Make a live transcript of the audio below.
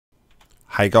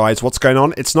Hey guys, what's going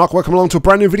on? It's Narc. Welcome along to a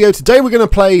brand new video. Today we're going to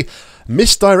play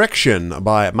Misdirection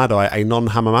by Madeye, a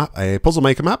non-hammer map, a puzzle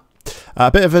maker map.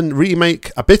 A bit of a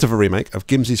remake of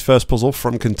Gimsey's first puzzle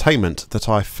from Containment that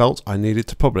I felt I needed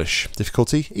to publish.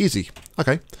 Difficulty, easy.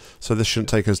 Okay, so this shouldn't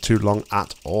take us too long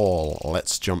at all.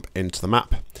 Let's jump into the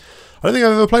map. I don't think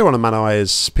I've ever played one of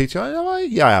Madeye's PTI.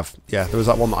 Yeah, I have. Yeah, there was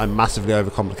that one that I massively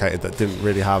overcomplicated that didn't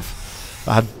really have...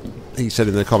 he said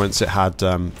in the comments it had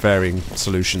varying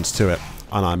solutions to it,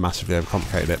 and I massively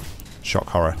overcomplicated it. Shock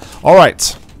horror.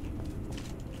 Alright.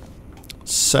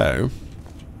 So,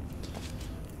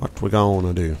 what we're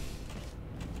gonna do?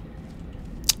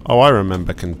 Oh, I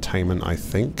remember Containment, I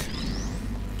think.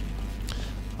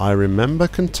 I remember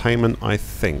Containment, I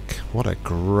think. What a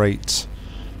great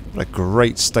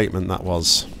statement that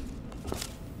was.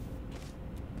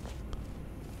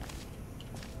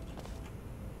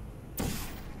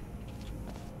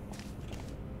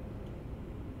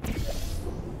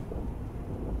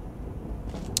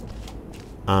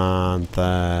 And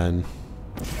then,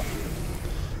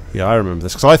 yeah, I remember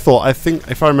this because I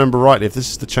think if I remember rightly, if this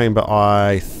is the chamber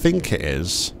I think it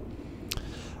is,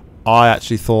 I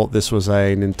actually thought this was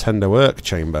a Nintendo Irk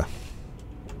chamber.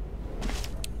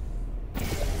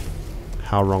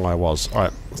 How wrong I was.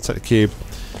 Alright, let's take the cube,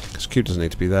 because the cube doesn't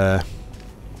need to be there.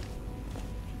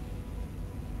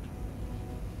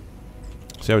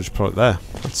 See, I would just put it there.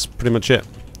 That's pretty much it.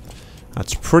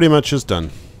 That's pretty much as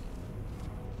done.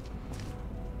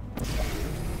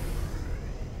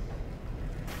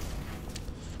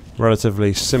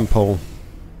 Relatively simple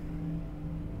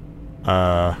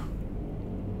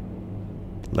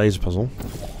laser puzzle.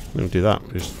 We're gonna do that.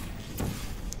 Just...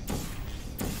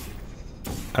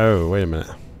 Oh, wait a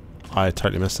minute. I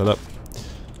totally messed that up.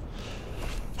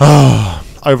 Ah,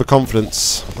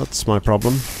 overconfidence. That's my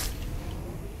problem.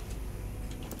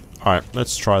 Alright,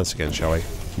 let's try this again, shall we?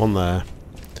 One there.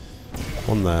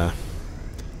 One there.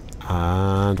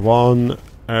 And one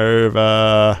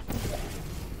over...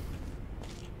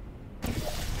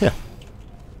 Yeah.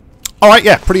 Alright,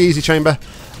 yeah, pretty easy chamber.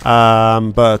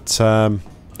 But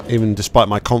even despite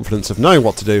my confidence of knowing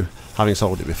what to do, having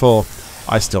solved it before,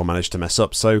 I still managed to mess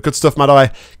up. So good stuff,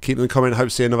 Madeye. Keep in the comment. Hope to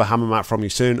see another hammer map from you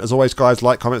soon. As always, guys,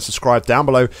 like, comment, subscribe down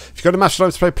below. If you've got a match to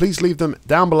play, please leave them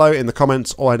down below in the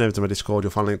comments or head over to my Discord.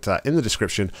 You'll find a link to that in the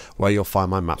description where you'll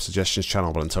find my map suggestions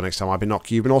channel. But until next time, I've been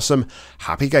Nock. You've been awesome.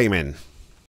 Happy gaming.